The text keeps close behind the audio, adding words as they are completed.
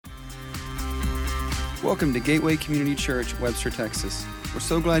Welcome to Gateway Community Church, Webster, Texas. We're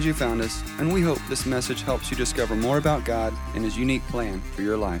so glad you found us, and we hope this message helps you discover more about God and His unique plan for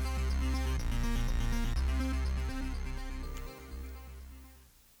your life.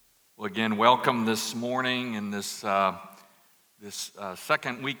 Well, again, welcome this morning and this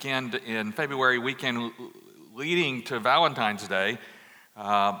second weekend in February weekend leading to Valentine's Day.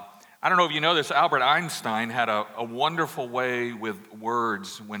 I don't know if you know this, Albert Einstein had a wonderful way with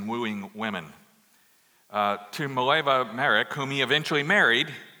words when wooing women. To Mileva Merrick, whom he eventually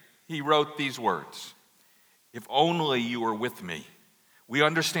married, he wrote these words: "If only you were with me. We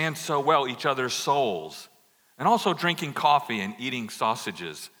understand so well each other's souls, and also drinking coffee and eating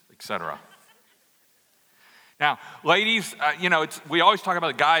sausages, etc." Now, ladies, we always talk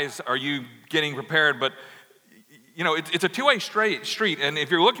about guys, are you getting prepared? But, it's a two-way street. And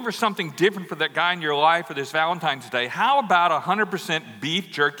if you're looking for something different for that guy in your life for this Valentine's Day, how about 100% beef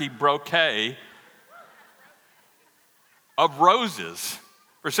jerky bouquet of roses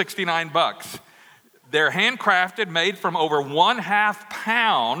for $69. They're handcrafted, made from over 1/2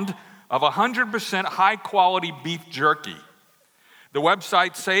 pound of 100% high-quality beef jerky. The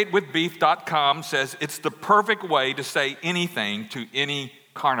website sayitwithbeef.com says it's the perfect way to say anything to any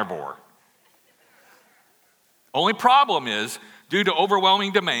carnivore. Only problem is, due to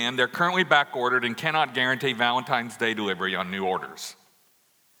overwhelming demand, they're currently back-ordered and cannot guarantee Valentine's Day delivery on new orders.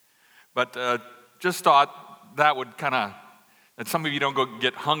 But just thought that would that some of you don't go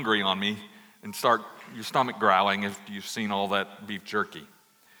get hungry on me and start your stomach growling if you've seen all that beef jerky.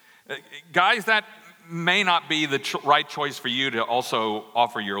 Guys, that may not be the right choice for you to also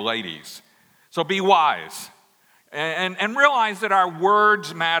offer your ladies. So be wise and realize that our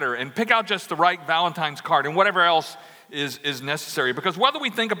words matter, and pick out just the right Valentine's card and whatever else is necessary. Because whether we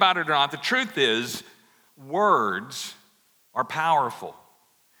think about it or not, the truth is words are powerful.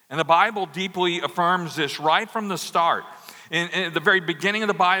 And the Bible deeply affirms this right from the start. In the very beginning of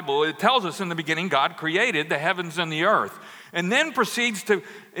the Bible, it tells us in the beginning God created the heavens and the earth. And then proceeds to,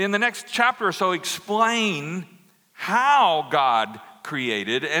 in the next chapter or so, explain how God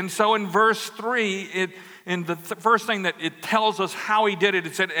created. And so in verse 3, in the first thing that it tells us how He did it,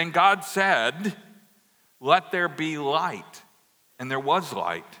 it said, "And God said, let there be light. And there was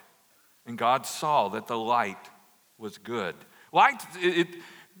light. And God saw that the light was good." Light,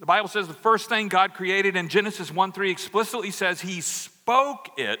 the Bible says the first thing God created in Genesis 1:3 explicitly says He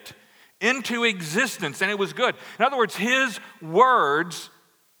spoke it into existence, and it was good. In other words, His words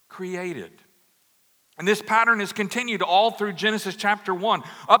created. And this pattern has continued all through Genesis chapter 1,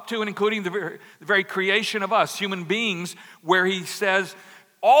 up to and including the very creation of us, human beings, where He says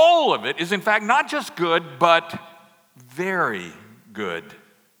all of it is in fact not just good, but very good.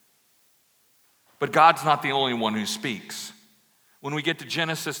 But God's not the only one who speaks. When we get to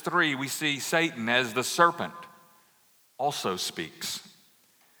Genesis 3, we see Satan as the serpent also speaks.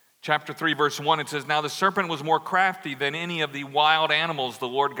 Chapter 3, verse 1, it says, "Now the serpent was more crafty than any of the wild animals the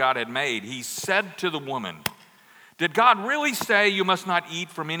Lord God had made. He said to the woman, 'Did God really say you must not eat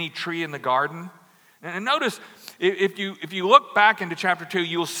from any tree in the garden?'" And notice, if you look back into chapter 2,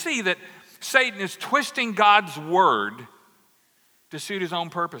 you'll see that Satan is twisting God's word to suit his own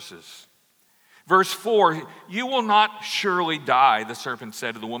purposes. Verse 4, "You will not surely die," the serpent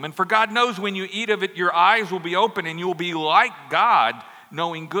said to the woman, "for God knows when you eat of it, your eyes will be open and you will be like God,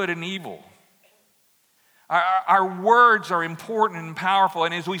 knowing good and evil." Our words are important and powerful,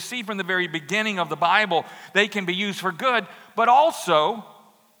 and as we see from the very beginning of the Bible, they can be used for good, but also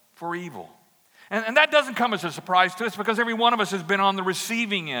for evil. And that doesn't come as a surprise to us, because every one of us has been on the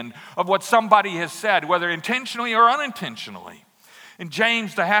receiving end of what somebody has said, whether intentionally or unintentionally. And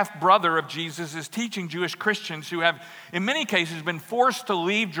James, the half-brother of Jesus, is teaching Jewish Christians who have, in many cases, been forced to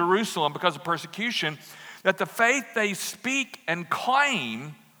leave Jerusalem because of persecution, that the faith they speak and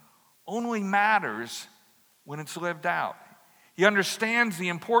claim only matters when it's lived out. He understands the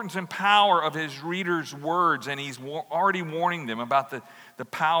importance and power of his readers' words, and he's already warning them about the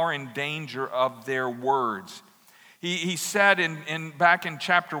power and danger of their words. He said back in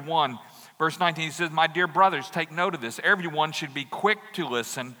chapter 1, verse 19, he says, "My dear brothers, take note of this. Everyone should be quick to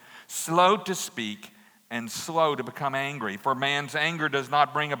listen, slow to speak, and slow to become angry. For man's anger does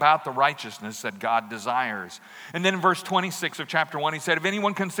not bring about the righteousness that God desires." And then in verse 26 of chapter 1, he said, "If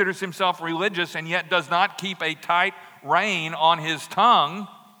anyone considers himself religious and yet does not keep a tight rein on his tongue,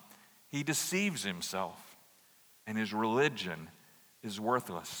 he deceives himself, and his religion is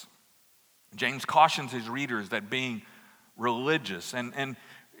worthless." James cautions his readers that being religious, and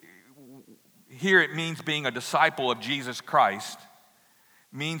here it means being a disciple of Jesus Christ,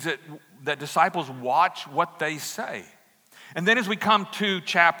 means that disciples watch what they say. And then as we come to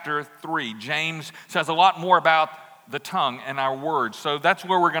chapter 3, James says a lot more about the tongue and our words. So that's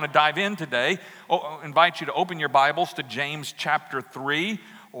where we're going to dive in today. I invite you to open your Bibles to James chapter 3,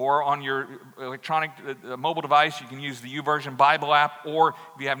 or on your electronic mobile device, you can use the YouVersion Bible app, or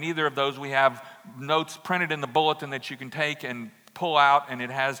if you have neither of those, we have notes printed in the bulletin that you can take and pull out, and it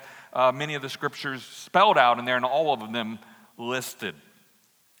has many of the scriptures spelled out in there and all of them listed.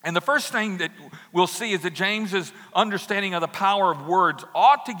 And the first thing that we'll see is that James's understanding of the power of words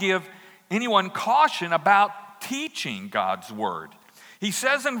ought to give anyone caution about teaching God's word. He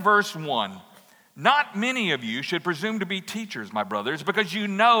says in verse 1, "Not many of you should presume to be teachers, my brothers, because you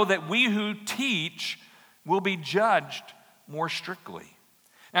know that we who teach will be judged more strictly."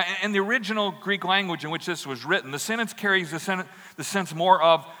 Now, in the original Greek language in which this was written, the sentence carries the sense more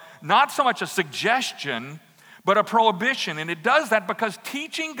of not so much a suggestion, but a prohibition. And it does that because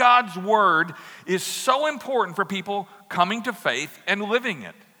teaching God's word is so important for people coming to faith and living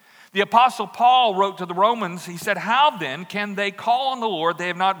it. The Apostle Paul wrote to the Romans, he said, "How then can they call on the Lord they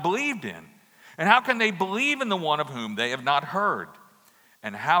have not believed in? And how can they believe in the one of whom they have not heard?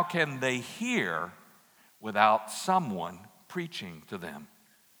 And how can they hear without someone preaching to them?"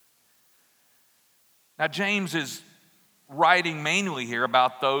 Now, James is writing mainly here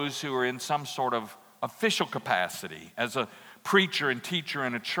about those who are in some sort of official capacity as a preacher and teacher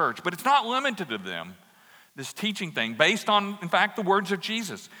in a church, but it's not limited to them, this teaching thing, based on, in fact, the words of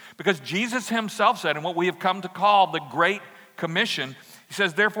Jesus. Because Jesus himself said, in what we have come to call the Great Commission, he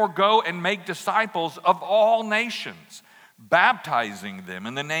says, "Therefore go and make disciples of all nations, baptizing them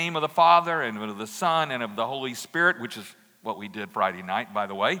in the name of the Father and of the Son and of the Holy Spirit," which is what we did Friday night, by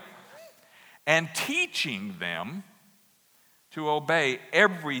the way, "and teaching them to obey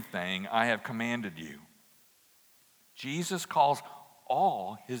everything I have commanded you." Jesus calls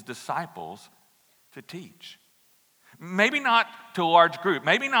all his disciples to teach. Maybe not to a large group,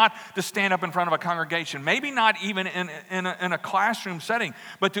 maybe not to stand up in front of a congregation, maybe not even in a classroom setting,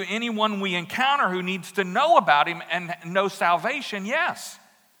 but to anyone we encounter who needs to know about him and know salvation, yes.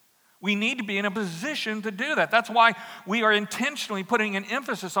 We need to be in a position to do that. That's why we are intentionally putting an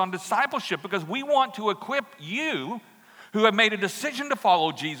emphasis on discipleship, because we want to equip you who have made a decision to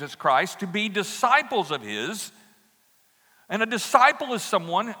follow Jesus Christ to be disciples of his. And a disciple is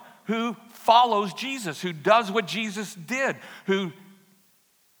someone who follows Jesus, who does what Jesus did, who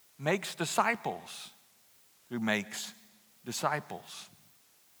makes disciples,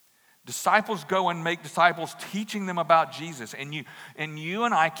 Disciples go and make disciples, teaching them about Jesus. And you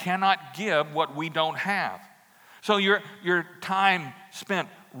and I cannot give what we don't have. So your time spent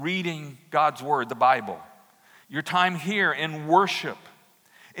reading God's word, the Bible, your time here in worship,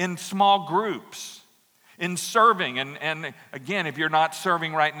 in small groups, in serving. And again, if you're not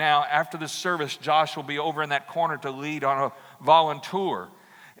serving right now, after the service, Josh will be over in that corner to lead on a volunteer.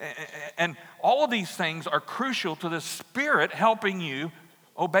 And all of these things are crucial to the Spirit helping you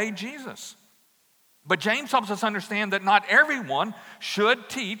obey Jesus. But James helps us understand that not everyone should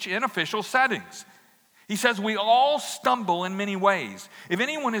teach in official settings. He says we all stumble in many ways. If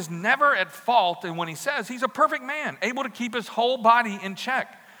anyone is never at fault in what he says, he's a perfect man, able to keep his whole body in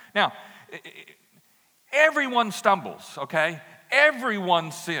check. Now, everyone stumbles, okay?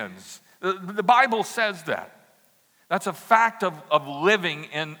 Everyone sins. The Bible says that. That's a fact of living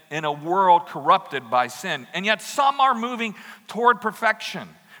in a world corrupted by sin. And yet some are moving toward perfection,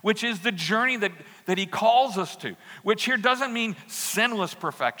 which is the journey that he calls us to, which here doesn't mean sinless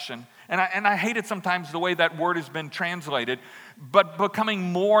perfection. And I hate it sometimes the way that word has been translated, but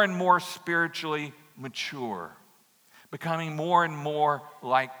becoming more and more spiritually mature, becoming more and more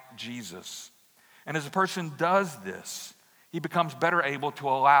like Jesus. And as a person does this, he becomes better able to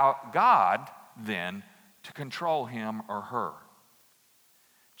allow God then to control him or her.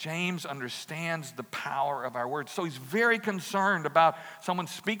 James understands the power of our words. So he's very concerned about someone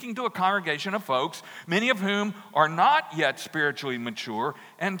speaking to a congregation of folks, many of whom are not yet spiritually mature,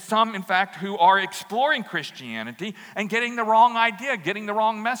 and some, in fact, who are exploring Christianity and getting the wrong idea, getting the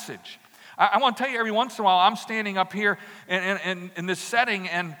wrong message. I want to tell you, every once in a while, I'm standing up here in this setting,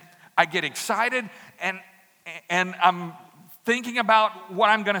 and I get excited, and I'm thinking about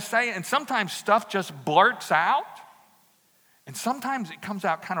what I'm going to say, and sometimes stuff just blurts out. And sometimes it comes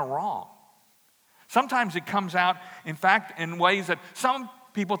out kind of wrong. Sometimes it comes out, in fact, in ways that some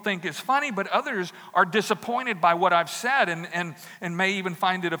people think is funny, but others are disappointed by what I've said and may even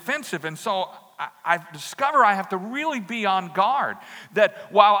find it offensive. And so I discover I have to really be on guard, that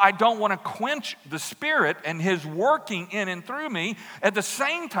while I don't want to quench the Spirit and his working in and through me, at the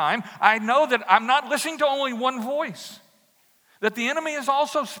same time, I know that I'm not listening to only one voice, that the enemy is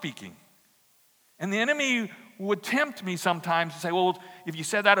also speaking. And the enemy would tempt me sometimes to say, well, if you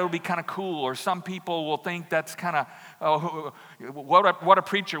said that, it would be kind of cool, or some people will think that's kind of, what a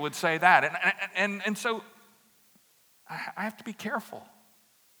preacher would say that. And so I have to be careful.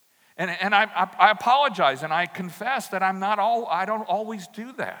 And I apologize, and I confess that I don't always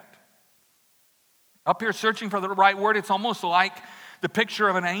do that. Up here searching for the right word, it's almost like the picture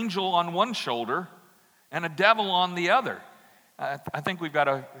of an angel on one shoulder and a devil on the other. I think we've got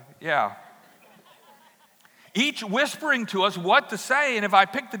to, each whispering to us what to say, and if I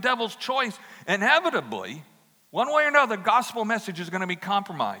pick the devil's choice, inevitably, one way or another, the gospel message is going to be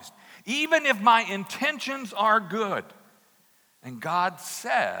compromised, even if my intentions are good. And God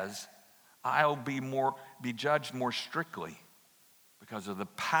says, I'll be judged more strictly because of the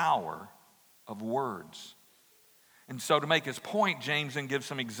power of words. And so to make his point, James then gives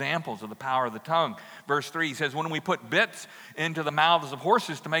some examples of the power of the tongue. Verse 3, he says, when we put bits into the mouths of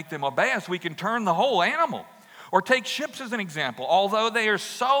horses to make them obey us, we can turn the whole animal. Or take ships as an example. Although they are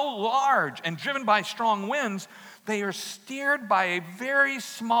so large and driven by strong winds, they are steered by a very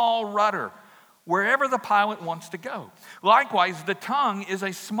small rudder wherever the pilot wants to go. Likewise, the tongue is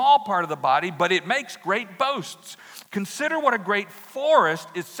a small part of the body, but it makes great boasts. Consider what a great forest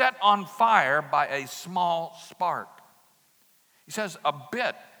is set on fire by a small spark. He says a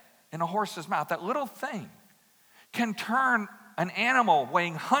bit in a horse's mouth, that little thing, can turn an animal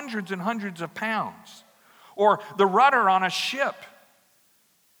weighing hundreds and hundreds of pounds. Or the rudder on a ship,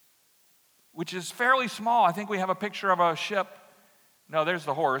 which is fairly small. I think we have a picture of a ship. No, there's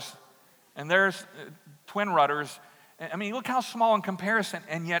the horse. And there's twin rudders. I mean, look how small in comparison,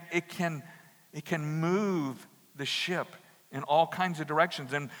 and yet it can move the ship in all kinds of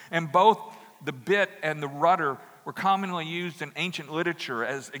directions. And both the bit and the rudder were commonly used in ancient literature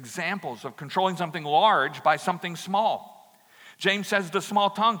as examples of controlling something large by something small. James says the small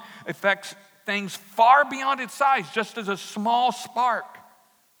tongue affects things far beyond its size, just as a small spark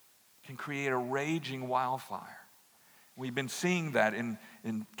can create a raging wildfire. We've been seeing that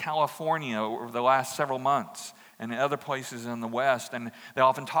in California over the last several months and in other places in the West. And they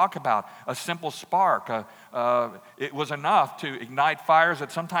often talk about a simple spark. It was enough to ignite fires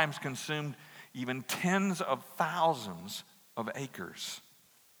that sometimes consumed even tens of thousands of acres.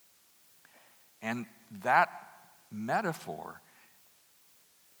 And that metaphor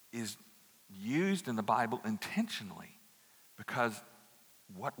is used in the Bible intentionally because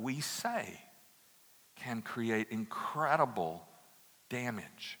what we say can create incredible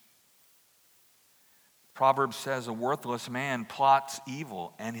damage. Proverbs says a worthless man plots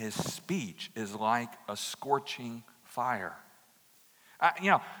evil, and his speech is like a scorching fire.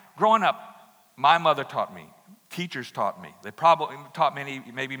 Growing up, my mother taught me, teachers taught me, they probably taught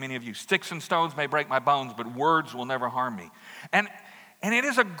maybe many of you, sticks and stones may break my bones, but words will never harm me. And it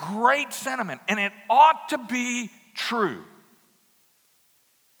is a great sentiment, and it ought to be true.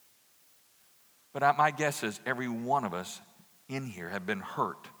 But my guess is every one of us in here have been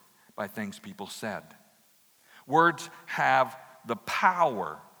hurt by things people said. Words have the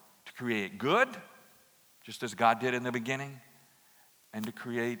power to create good, just as God did in the beginning, and to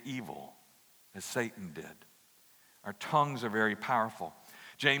create evil, as Satan did. Our tongues are very powerful.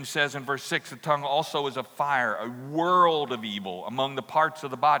 James says in verse 6, the tongue also is a fire, a world of evil among the parts of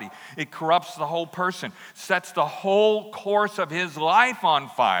the body. It corrupts the whole person, sets the whole course of his life on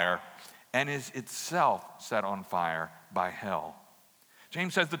fire, and is itself set on fire by hell.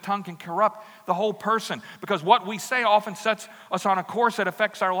 James says the tongue can corrupt the whole person because what we say often sets us on a course that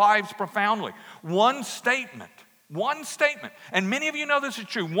affects our lives profoundly. One statement, and many of you know this is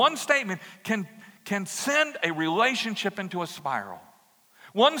true, one statement can send a relationship into a spiral.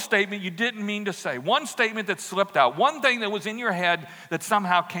 One statement you didn't mean to say, one statement that slipped out, one thing that was in your head that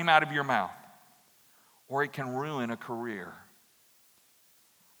somehow came out of your mouth. Or it can ruin a career.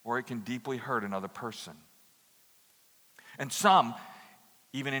 Or it can deeply hurt another person. And some,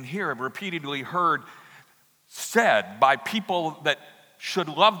 even in here, have repeatedly heard said by people that should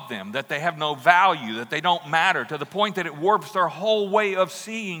love them, that they have no value, that they don't matter, to the point that it warps their whole way of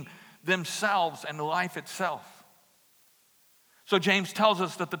seeing themselves and life itself. So James tells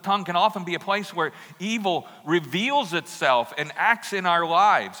us that the tongue can often be a place where evil reveals itself and acts in our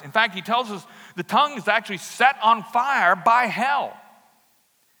lives. In fact, he tells us the tongue is actually set on fire by hell.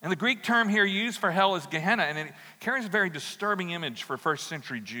 And the Greek term here used for hell is Gehenna, and it carries a very disturbing image for first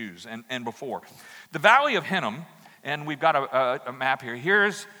century Jews and before. The Valley of Hinnom, and we've got a map here.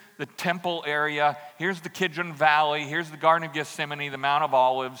 Here's the temple area. Here's the Kidron Valley. Here's the Garden of Gethsemane, the Mount of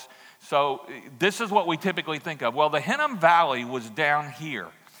Olives. So this is what we typically think of. Well, the Hinnom Valley was down here.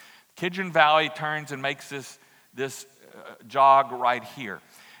 Kidron Valley turns and makes this jog right here.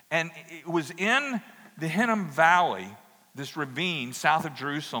 And it was in the Hinnom Valley, this ravine south of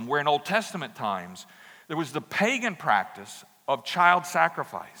Jerusalem, where in Old Testament times there was the pagan practice of child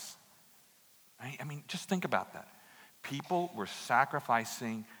sacrifice. Right? I mean, just think about that. People were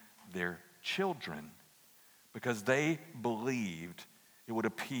sacrificing their children because they believed it would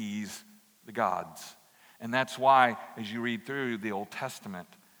appease the gods. And that's why, as you read through the Old Testament,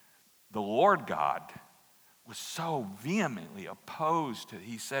 the Lord God was so vehemently opposed to it.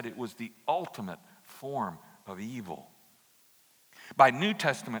 He said it was the ultimate form of evil. By New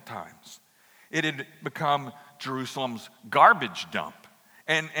Testament times, it had become Jerusalem's garbage dump.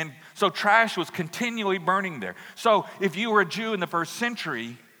 And so trash was continually burning there. So if you were a Jew in the first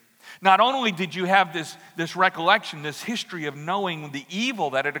century, not only did you have this recollection, this history of knowing the evil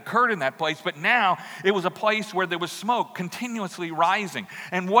that had occurred in that place, but now it was a place where there was smoke continuously rising.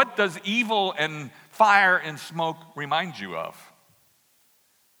 And what does evil and fire and smoke remind you of?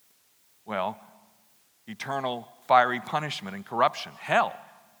 Well, eternal fiery punishment and corruption, hell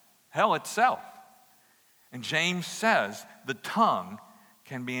itself. And James says the tongue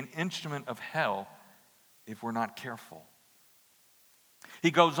can be an instrument of hell if we're not careful. He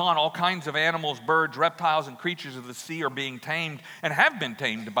goes on, all kinds of animals, birds, reptiles, and creatures of the sea are being tamed and have been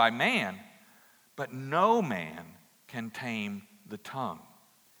tamed by man, but no man can tame the tongue.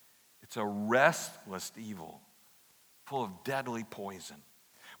 It's a restless evil, full of deadly poison.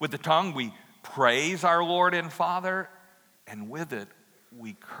 With the tongue, we praise our Lord and Father, and with it,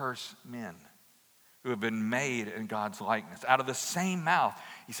 we curse men who have been made in God's likeness. Out of the same mouth,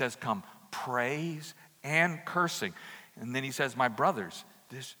 he says, come praise and cursing. And then he says, my brothers,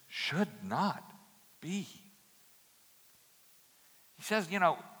 this should not be. He says,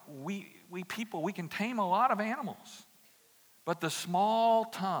 we people, we can tame a lot of animals, but the small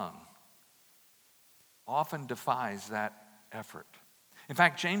tongue often defies that effort. In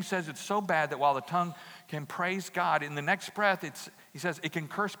fact, James says it's so bad that while the tongue can praise God, in the next breath, he says it can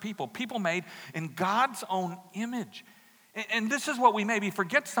curse people made in God's own image. And this is what we maybe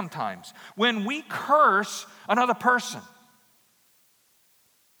forget sometimes. When we curse another person,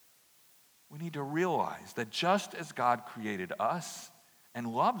 we need to realize that just as God created us and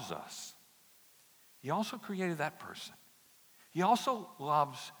loves us, he also created that person. He also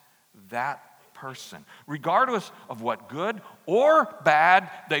loves that person, regardless of what good or bad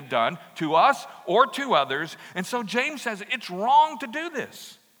they've done to us or to others. And so James says it's wrong to do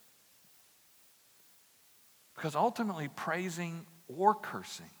this. Because ultimately, praising or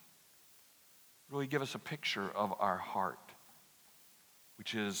cursing really give us a picture of our heart,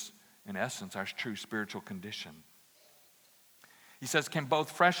 which is, in essence, our true spiritual condition. He says, can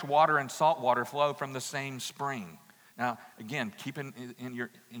both fresh water and salt water flow from the same spring? Now, again, keep in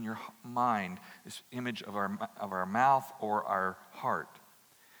your mind this image of our mouth or our heart.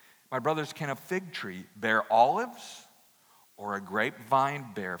 My brothers, can a fig tree bear olives or a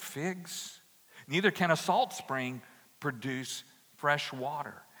grapevine bear figs? Neither can a salt spring produce fresh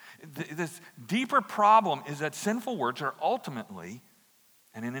water. This deeper problem is that sinful words are ultimately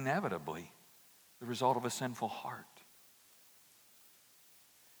and inevitably the result of a sinful heart.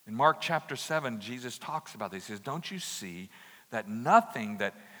 In Mark chapter 7, Jesus talks about this. He says, don't you see that nothing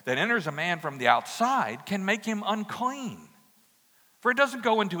that enters a man from the outside can make him unclean? For it doesn't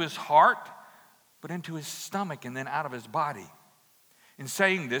go into his heart, but into his stomach and then out of his body. In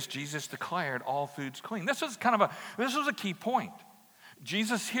saying this, Jesus declared all foods clean. This was a key point.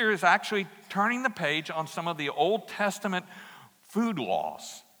 Jesus here is actually turning the page on some of the Old Testament food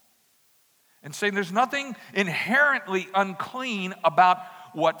laws and saying there's nothing inherently unclean about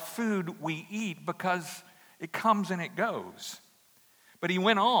what food we eat because it comes and it goes. But he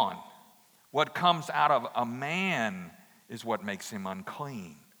went on, what comes out of a man is what makes him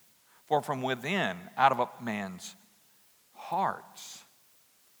unclean. For from within, out of a man's hearts,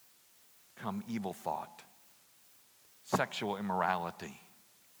 come evil thought, sexual immorality,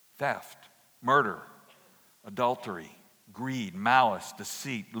 theft, murder, adultery, greed, malice,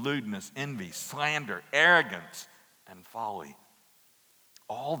 deceit, lewdness, envy, slander, arrogance, and folly.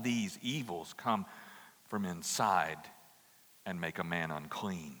 All these evils come from inside and make a man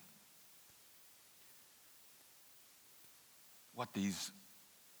unclean. What these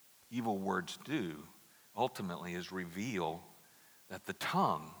evil words do ultimately is reveal that the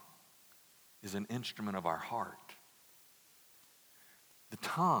tongue is an instrument of our heart. The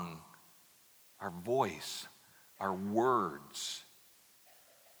tongue, our voice, our words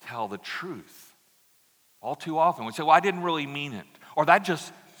tell the truth. All too often we say, well, I didn't really mean it, or that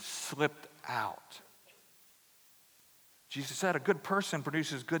just slipped out. Jesus said a good person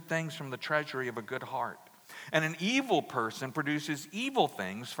produces good things from the treasury of a good heart. And an evil person produces evil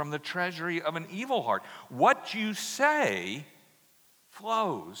things from the treasury of an evil heart. What you say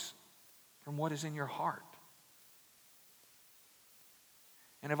flows from what is in your heart.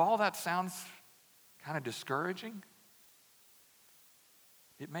 And if all that sounds kind of discouraging,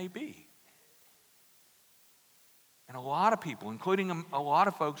 it may be. And a lot of people, including a lot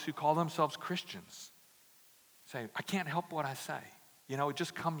of folks who call themselves Christians, say, I can't help what I say. You know, it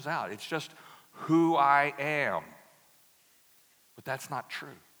just comes out. It's just who I am. But that's not true.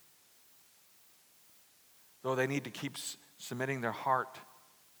 Though they need to keep submitting their heart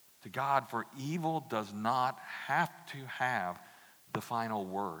to God, for evil does not have to have the final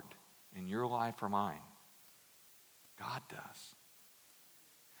word in your life or mine. God does.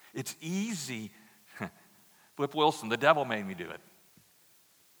 It's easy. Flip Wilson, the devil made me do it.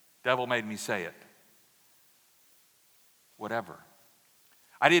 Devil made me say it. Whatever.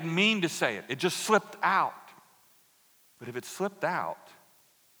 I didn't mean to say it. It just slipped out. But if it slipped out,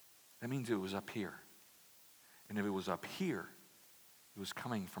 that means it was up here. And if it was up here, it was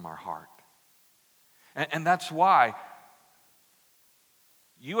coming from our heart. And that's why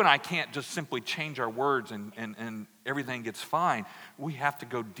you and I can't just simply change our words and everything gets fine. We have to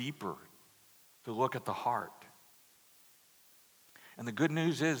go deeper to look at the heart. And the good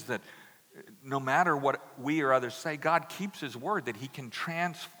news is that no matter what we or others say, God keeps his word that he can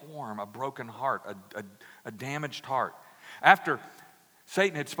transform a broken heart, a damaged heart. After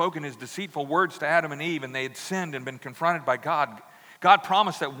Satan had spoken his deceitful words to Adam and Eve and they had sinned and been confronted by God, God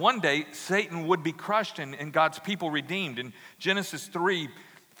promised that one day Satan would be crushed and God's people redeemed. In Genesis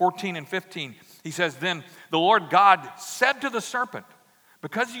 3:14 and 15, he says, Then the Lord God said to the serpent,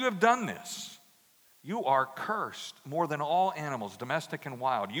 Because you have done this, you are cursed more than all animals, domestic and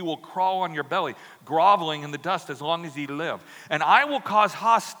wild. You will crawl on your belly, groveling in the dust as long as you live. And I will cause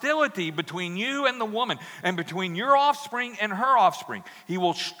hostility between you and the woman, and between your offspring and her offspring. He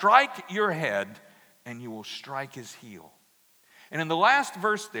will strike your head, and you will strike his heel. And in the last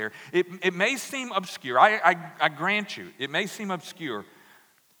verse there, it may seem obscure. I grant you, it may seem obscure.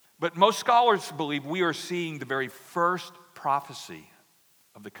 But most scholars believe we are seeing the very first prophecy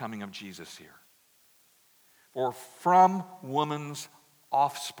of the coming of Jesus here. For from woman's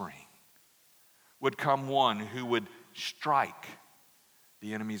offspring would come one who would strike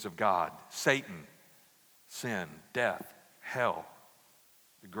the enemies of God, Satan, sin, death, hell,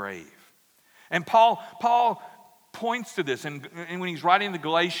 the grave. And Paul points to this, and when he's writing the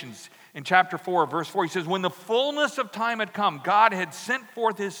Galatians in chapter 4, verse 4, he says, When the fullness of time had come, God had sent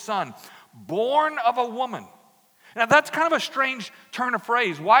forth his son, born of a woman. Now that's kind of a strange turn of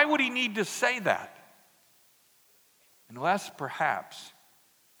phrase. Why would he need to say that? Unless perhaps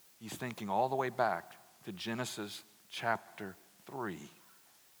he's thinking all the way back to Genesis chapter 3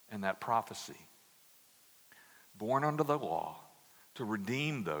 and that prophecy. Born under the law to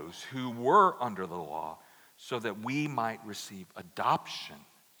redeem those who were under the law so that we might receive adoption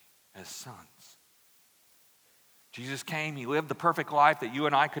as sons. Jesus came, he lived the perfect life that you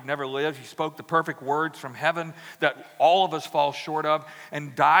and I could never live. He spoke the perfect words from heaven that all of us fall short of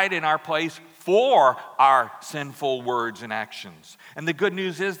and died in our place for our sinful words and actions. And the good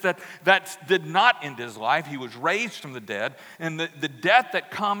news is that did not end his life. He was raised from the dead, and the death that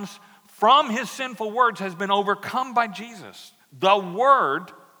comes from his sinful words has been overcome by Jesus, the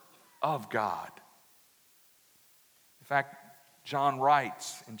Word of God. In fact, John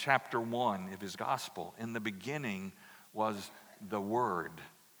writes in chapter 1 of his gospel, In the beginning was the Word,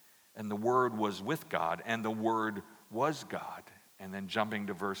 and the Word was with God, and the Word was God. And then jumping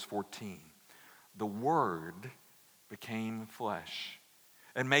to verse 14, the Word became flesh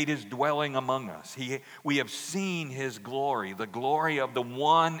and made his dwelling among us. We have seen his glory, the glory of the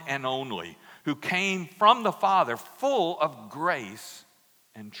one and only, who came from the Father, full of grace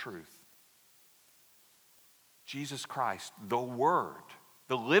and truth. Jesus Christ, the Word,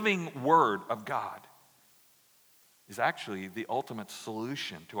 the living Word of God, is actually the ultimate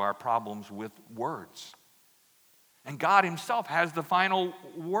solution to our problems with words. And God himself has the final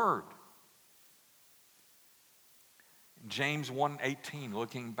word. In James 1:18,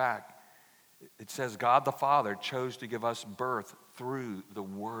 looking back, it says, God the Father chose to give us birth through the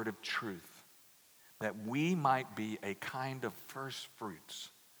word of truth, that we might be a kind of first fruits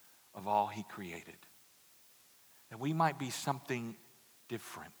of all he created. That we might be something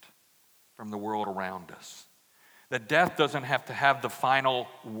different from the world around us. That death doesn't have to have the final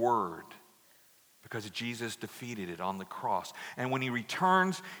word because Jesus defeated it on the cross. And when he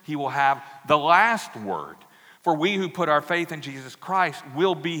returns, he will have the last word. For we who put our faith in Jesus Christ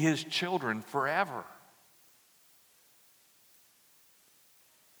will be his children forever.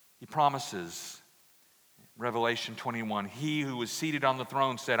 He promises Revelation 21, he who was seated on the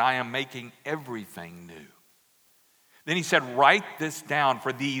throne said, I am making everything new. Then he said, write this down,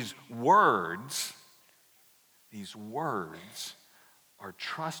 for these words are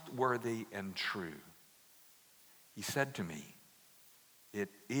trustworthy and true. He said to me, it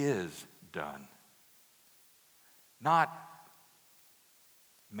is done. Not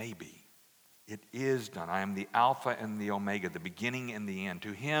maybe. It is done. I am the Alpha and the Omega, the beginning and the end.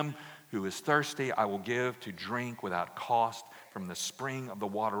 To him who is thirsty, I will give to drink without cost from the spring of the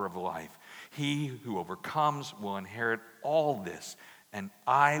water of life. He who overcomes will inherit all this, and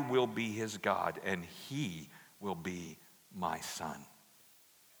I will be his God, and he will be my son.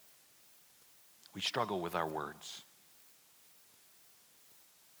 We struggle with our words.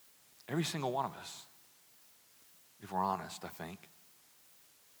 Every single one of us, if we're honest, I think.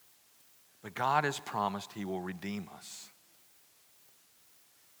 But God has promised he will redeem us.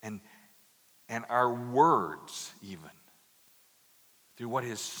 And our words, even, through what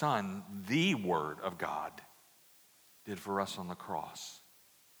his son, the Word of God, did for us on the cross.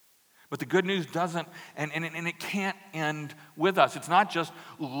 But the good news doesn't, and it can't end with us. It's not just,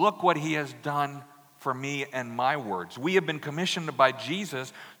 look what he has done for me and my words. We have been commissioned by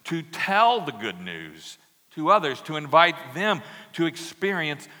Jesus to tell the good news to others, to invite them to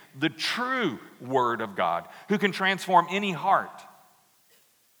experience the true Word of God, who can transform any heart.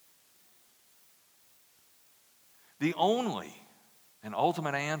 The only and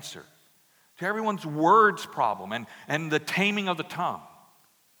ultimate answer to everyone's words problem and the taming of the tongue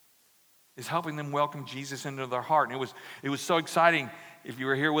is helping them welcome Jesus into their heart. And it was so exciting, if you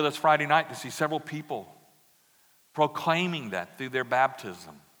were here with us Friday night, to see several people proclaiming that through their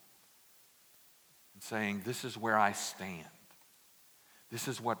baptism and saying, this is where I stand. This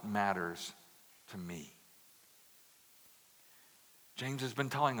is what matters to me. James has been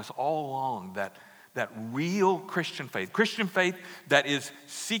telling us all along that real Christian faith that is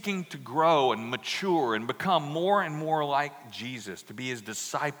seeking to grow and mature and become more and more like Jesus, to be his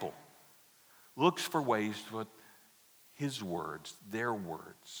disciple, looks for ways to put his words, their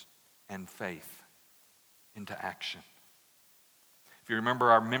words, and faith into action. If you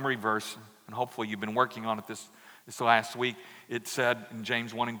remember our memory verse, and hopefully you've been working on it this last week, it said in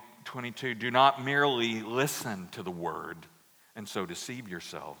James 1:22, do not merely listen to the word and so deceive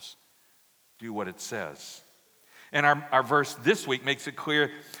yourselves. Do what it says. And our verse this week makes it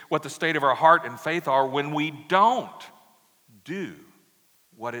clear what the state of our heart and faith are when we don't do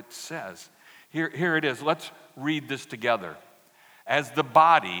what it says. Here it is. Let's read this together. As the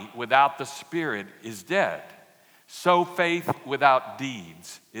body without the spirit is dead, so faith without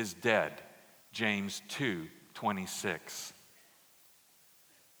deeds is dead. James 2:26.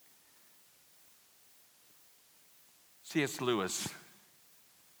 C.S. Lewis,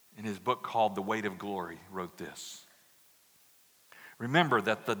 in his book called The Weight of Glory, wrote this. Remember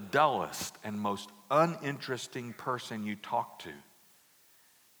that the dullest and most uninteresting person you talk to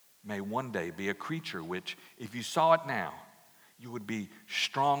may one day be a creature which, if you saw it now, you would be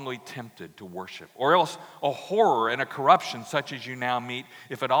strongly tempted to worship. Or else a horror and a corruption such as you now meet,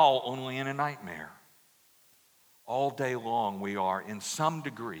 if at all, only in a nightmare. All day long we are, in some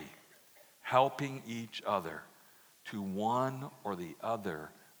degree, helping each other to one or the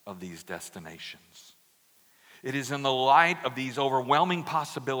other of these destinations. It is in the light of these overwhelming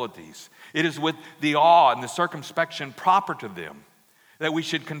possibilities, it is with the awe and the circumspection proper to them, that we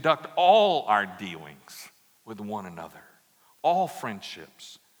should conduct all our dealings with one another, all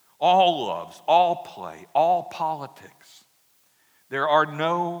friendships, all loves, all play, all politics. There are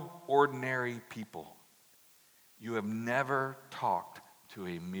no ordinary people. You have never talked to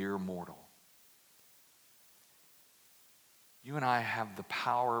a mere mortal. You and I have the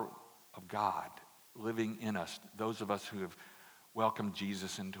power of God living in us, those of us who have welcomed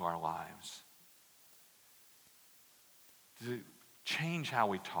Jesus into our lives, to change how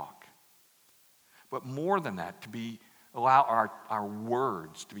we talk. But more than that, allow our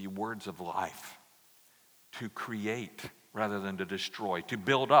words to be words of life, to create rather than to destroy, to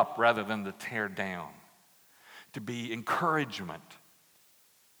build up rather than to tear down, to be encouragement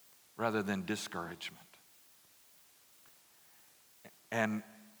rather than discouragement. And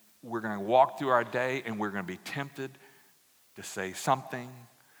we're going to walk through our day and we're going to be tempted to say something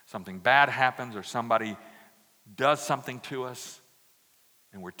bad happens, or somebody does something to us,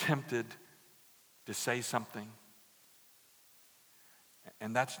 and we're tempted to say something.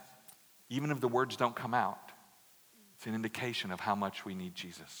 And that's, even if the words don't come out, it's an indication of how much we need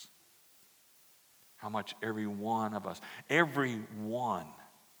Jesus. How much every one of us, everyone.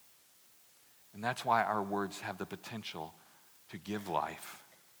 And that's why our words have the potential to give life,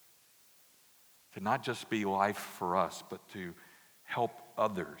 to not just be life for us, but to help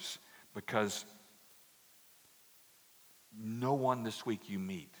others, because no one this week you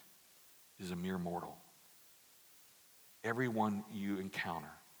meet is a mere mortal. Everyone you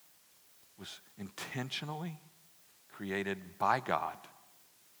encounter was intentionally created by God,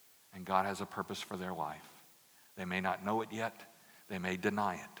 and God has a purpose for their life. They may not know it yet. They may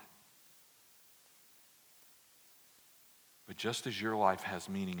deny it. But just as your life has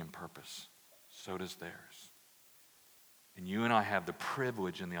meaning and purpose, so does theirs. And you and I have the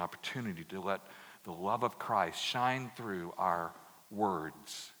privilege and the opportunity to let the love of Christ shine through our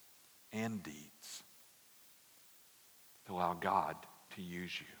words and deeds to allow God to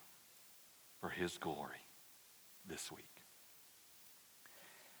use you for his glory this week.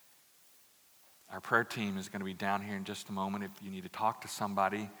 Our prayer team is going to be down here in just a moment if you need to talk to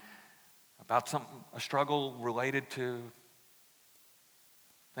somebody about a struggle related to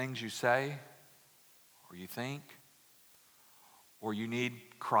things you say or you think, or you need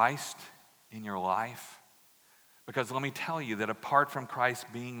Christ in your life. Because let me tell you that apart from Christ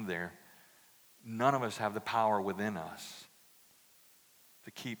being there, none of us have the power within us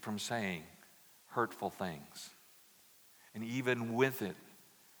to keep from saying hurtful things. And even with it,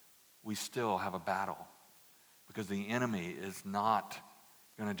 we still have a battle, because the enemy is not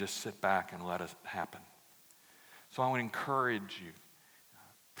going to just sit back and let it happen. So I would encourage you,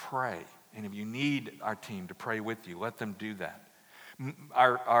 pray. And if you need our team to pray with you, let them do that.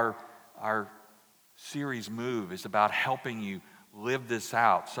 Our series Move is about helping you live this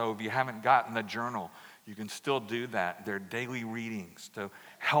out. So if you haven't gotten the journal, you can still do that. They're daily readings to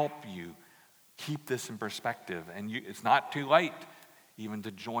help you keep this in perspective. And it's not too late even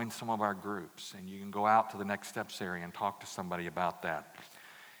to join some of our groups. And you can go out to the Next Steps area and talk to somebody about that.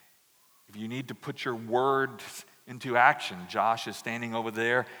 If you need to put your words into action, Josh is standing over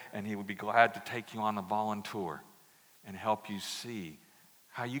there, and he would be glad to take you on a volunteer and help you see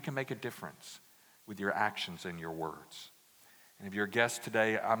how you can make a difference with your actions and your words. And if you're a guest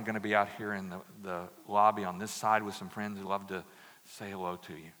today, I'm going to be out here in the lobby on this side with some friends who'd love to say hello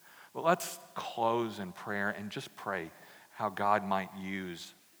to you. But let's close in prayer and just pray how God might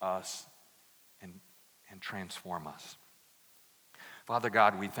use us and transform us. Father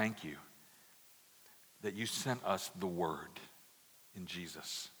God, we thank you that you sent us the Word in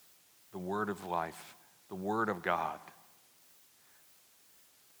Jesus, the Word of life, the Word of God.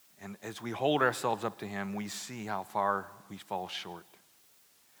 And as we hold ourselves up to him, we see how far we fall short.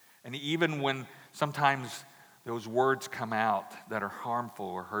 And even when sometimes those words come out that are harmful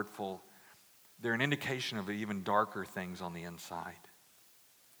or hurtful, they're an indication of even darker things on the inside.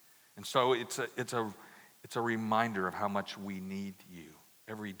 And so it's a reminder of how much we need you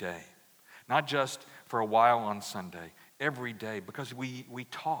every day. Not just for a while on Sunday, every day, because we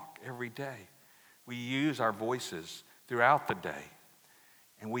talk every day. We use our voices throughout the day.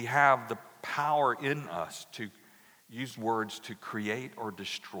 And we have the power in us to use words to create or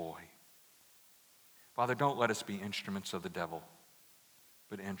destroy. Father, don't let us be instruments of the devil,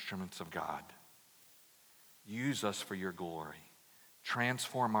 but instruments of God. Use us for your glory.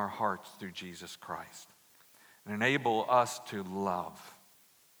 Transform our hearts through Jesus Christ. And enable us to love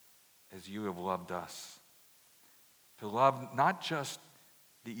as you have loved us. To love not just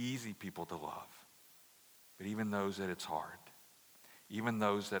the easy people to love, but even those that it's hard. Even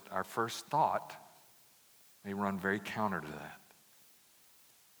those that our first thought may run very counter to that.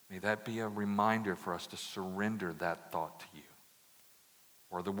 May that be a reminder for us to surrender that thought to you,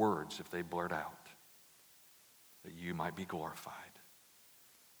 or the words if they blurt out, that you might be glorified,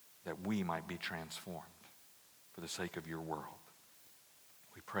 that we might be transformed for the sake of your world.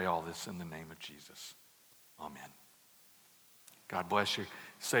 We pray all this in the name of Jesus. Amen. God bless you.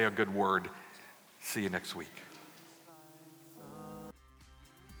 Say a good word. See you next week.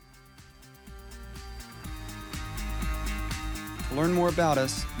 To learn more about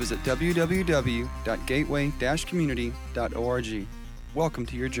us, visit www.gateway-community.org. Welcome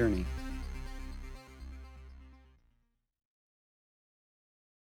to your journey.